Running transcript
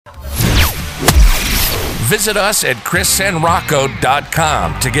Visit us at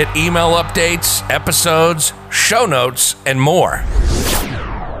chrisandrocco.com to get email updates, episodes, show notes, and more.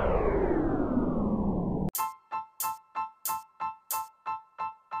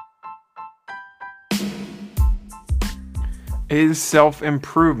 Is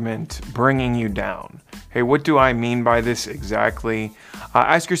self-improvement bringing you down? Hey, what do I mean by this exactly?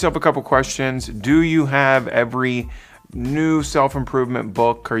 Ask yourself a couple questions. Do you have every new self-improvement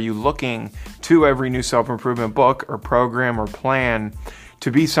book? Are you looking to every new self-improvement book or program or plan to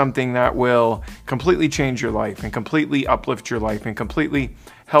be something that will completely change your life and completely uplift your life and completely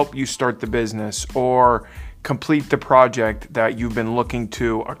help you start the business or complete the project that you've been looking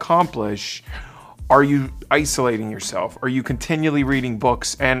to accomplish? Are you isolating yourself? Are you continually reading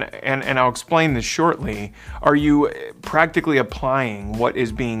books? And I'll explain this shortly. Are you practically applying what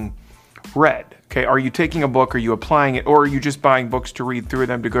is being read? Okay, are you taking a book, are you applying it, or are you just buying books to read through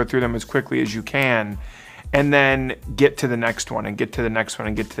them, to go through them as quickly as you can, and then get to the next one, and get to the next one,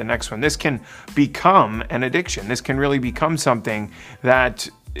 and get to the next one? This can become an addiction. This can really become something that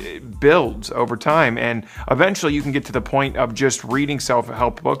builds over time, and eventually you can get to the point of just reading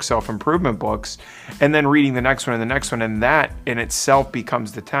self-help books, self-improvement books, and then reading the next one and the next one, and that in itself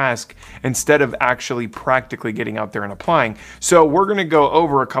becomes the task instead of actually practically getting out there and applying. So we're going to go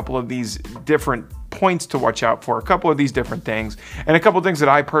over a couple of these different points to watch out for, a couple of these different things, and a couple of things that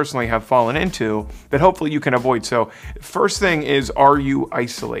I personally have fallen into that hopefully you can avoid. So first thing is, are you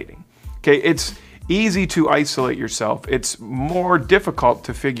isolating? Okay, it's easy to isolate yourself. It's more difficult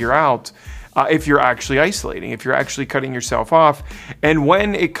to figure out if you're actually isolating, if you're actually cutting yourself off. And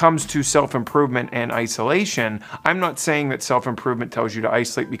when it comes to self-improvement and isolation, I'm not saying that self-improvement tells you to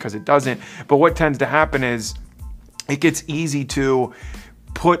isolate, because it doesn't. But what tends to happen is it gets easy to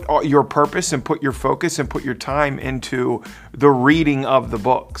put your purpose and put your focus and put your time into the reading of the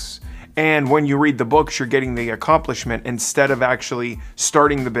books. And when you read the books, you're getting the accomplishment instead of actually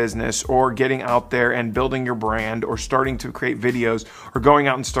starting the business or getting out there and building your brand or starting to create videos or going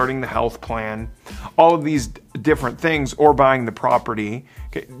out and starting the health plan, all of these different things, or buying the property.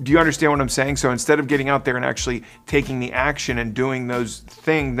 Okay, do you understand what I'm saying? So instead of getting out there and actually taking the action and doing those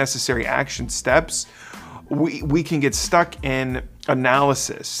necessary action steps, we can get stuck in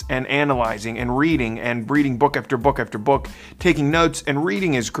analysis and analyzing and reading book after book after book, taking notes. And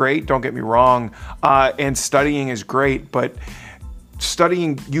reading is great, don't get me wrong, and studying is great, but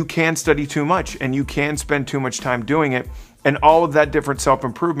studying, you can study too much and you can spend too much time doing it. And all of that different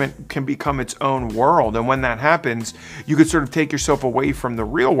self-improvement can become its own world. And when that happens, you could sort of take yourself away from the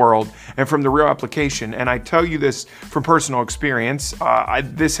real world and from the real application. And I tell you this from personal experience.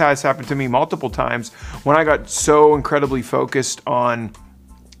 This has happened to me multiple times when I got so incredibly focused on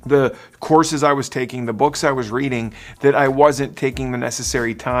the courses I was taking, the books I was reading, that I wasn't taking the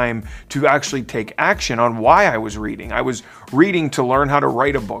necessary time to actually take action on why I was reading. I was reading to learn how to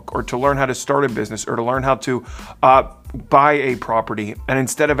write a book, or to learn how to start a business, or to learn how to buy a property. And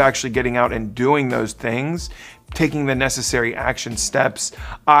instead of actually getting out and doing those things, taking the necessary action steps,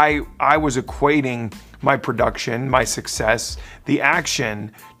 I was equating my production, my success, the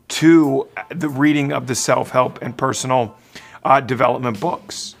action, to the reading of the self-help and personal development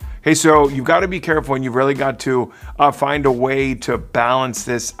books. Okay, so you've got to be careful, and you've really got to find a way to balance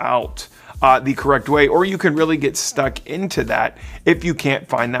this out the correct way, or you can really get stuck into that if you can't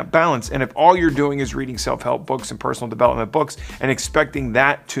find that balance. And if all you're doing is reading self-help books and personal development books and expecting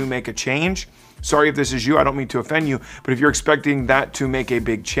that to make a change, sorry if this is you, I don't mean to offend you, but if you're expecting that to make a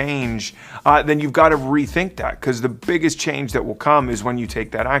big change, then you've got to rethink that, because the biggest change that will come is when you take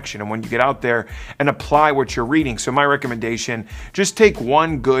that action and when you get out there and apply what you're reading. So my recommendation, just take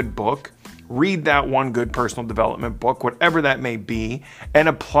one good book, read that one good personal development book, whatever that may be, and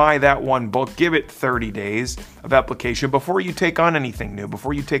apply that one book. Give it 30 days of application before you take on anything new,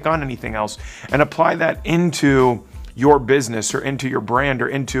 before you take on anything else, and apply that into your business or into your brand or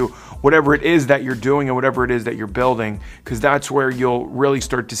into whatever it is that you're doing and whatever it is that you're building, because that's where you'll really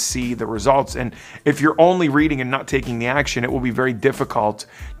start to see the results. And if you're only reading and not taking the action, it will be very difficult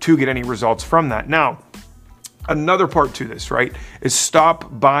to get any results from that. Now, another part to this, right, is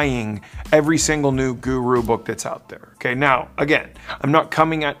stop buying every single new guru book that's out there. Okay, now, again, I'm not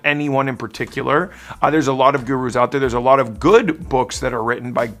coming at anyone in particular. There's a lot of gurus out there. There's a lot of good books that are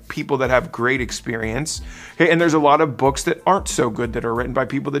written by people that have great experience. Okay, and there's a lot of books that aren't so good that are written by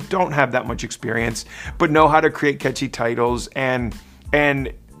people that don't have that much experience, but know how to create catchy titles and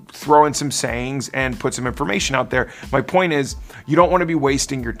throw in some sayings and put some information out there. My point is, you don't want to be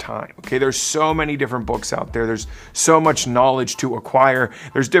wasting your time. Okay, there's so many different books out there. There's so much knowledge to acquire.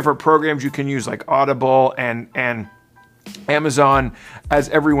 There's different programs you can use, like Audible and Amazon, as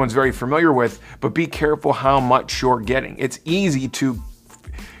everyone's very familiar with, but be careful how much you're getting. It's easy to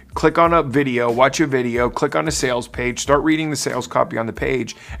click on a video, watch a video, click on a sales page, start reading the sales copy on the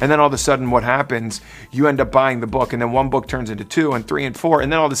page, and then all of a sudden what happens, you end up buying the book, and then one book turns into 2 and 3 and 4,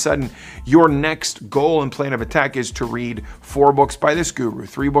 and then all of a sudden your next goal and plan of attack is to read 4 books by this guru,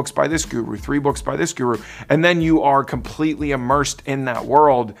 3 books by this guru, 3 books by this guru, and then you are completely immersed in that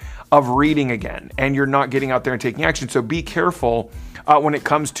world of reading again, and you're not getting out there and taking action. So be careful when it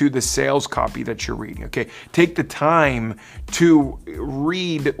comes to the sales copy that you're reading, okay? Take the time to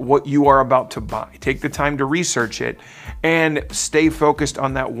read what you are about to buy. Take the time to research it and stay focused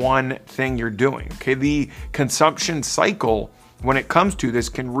on that one thing you're doing, okay? The consumption cycle, when it comes to this,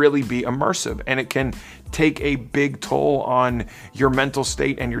 can really be immersive, and it can take a big toll on your mental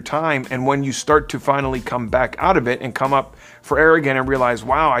state and your time. And when you start to finally come back out of it and come up for air again and realize,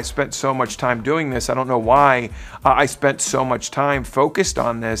 wow, I spent so much time doing this. I don't know why I spent so much time focused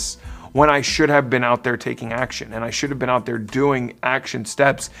on this when I should have been out there taking action, and I should have been out there doing action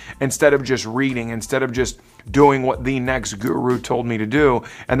steps instead of just reading, instead of just doing what the next guru told me to do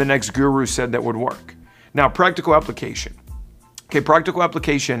and the next guru said that would work. Now, practical application. Okay, practical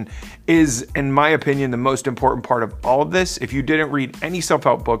application is, in my opinion, the most important part of all of this. If you didn't read any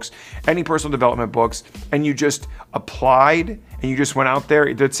self-help books, any personal development books, and you just applied and you just went out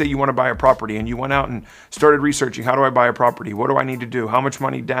there, let's say you want to buy a property and you went out and started researching, how do I buy a property? What do I need to do? How much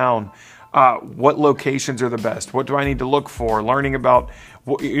money down? What locations are the best? What do I need to look for? Learning about,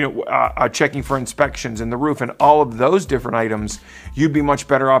 checking for inspections in the roof and all of those different items, you'd be much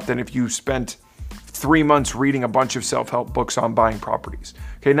better off than if you spent 3 months reading a bunch of self-help books on buying properties.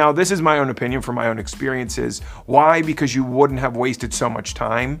 Okay, now this is my own opinion from my own experiences. Why? Because you wouldn't have wasted so much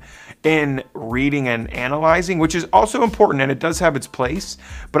time in reading and analyzing, which is also important and it does have its place.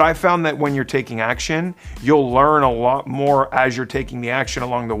 But I found that when you're taking action, you'll learn a lot more as you're taking the action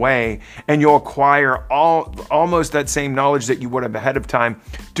along the way, and you'll acquire almost that same knowledge that you would have ahead of time.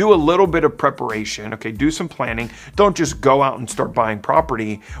 Do a little bit of preparation, okay? Do some planning. Don't just go out and start buying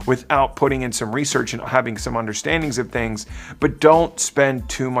property without putting in some research and having some understandings of things, but don't spend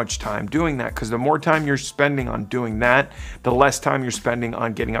too much time doing that, because the more time you're spending on doing that, the less time you're spending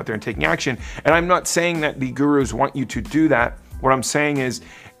on getting out there and taking action. And I'm not saying that the gurus want you to do that. What I'm saying is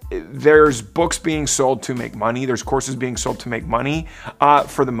there's books being sold to make money. There's courses being sold to make money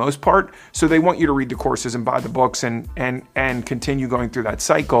for the most part. So they want you to read the courses and buy the books and continue going through that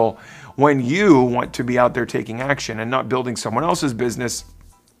cycle, when you want to be out there taking action and not building someone else's business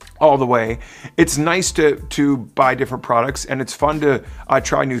all the way. It's nice to buy different products, and it's fun to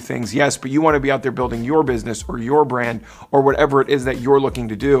try new things, yes, but you want to be out there building your business or your brand or whatever it is that you're looking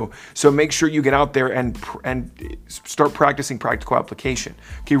to do. So make sure you get out there and start practicing practical application.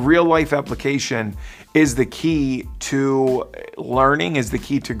 Okay, real life application is the key to learning, is the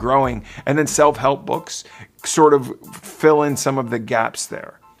key to growing, and then self-help books sort of fill in some of the gaps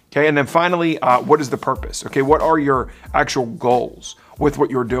there. Okay, and then finally, what is the purpose? Okay, what are your actual goals with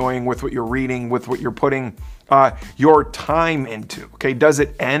what you're doing, with what you're reading, with what you're putting your time into? Okay, does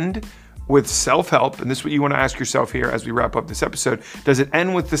it end with self-help? And this is what you want to ask yourself here as we wrap up this episode. Does it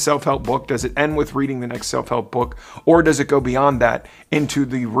end with the self-help book? Does it end with reading the next self-help book? Or does it go beyond that into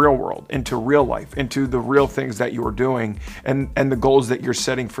the real world, into real life, into the real things that you are doing and the goals that you're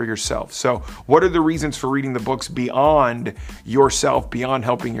setting for yourself? So what are the reasons for reading the books beyond yourself, beyond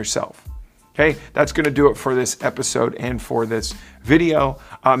helping yourself? Okay, that's going to do it for this episode and for this video.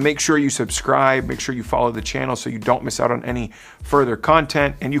 Make sure you subscribe, make sure you follow the channel so you don't miss out on any further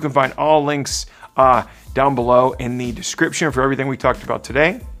content. And you can find all links down below in the description for everything we talked about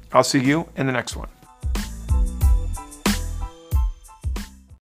today. I'll see you in the next one.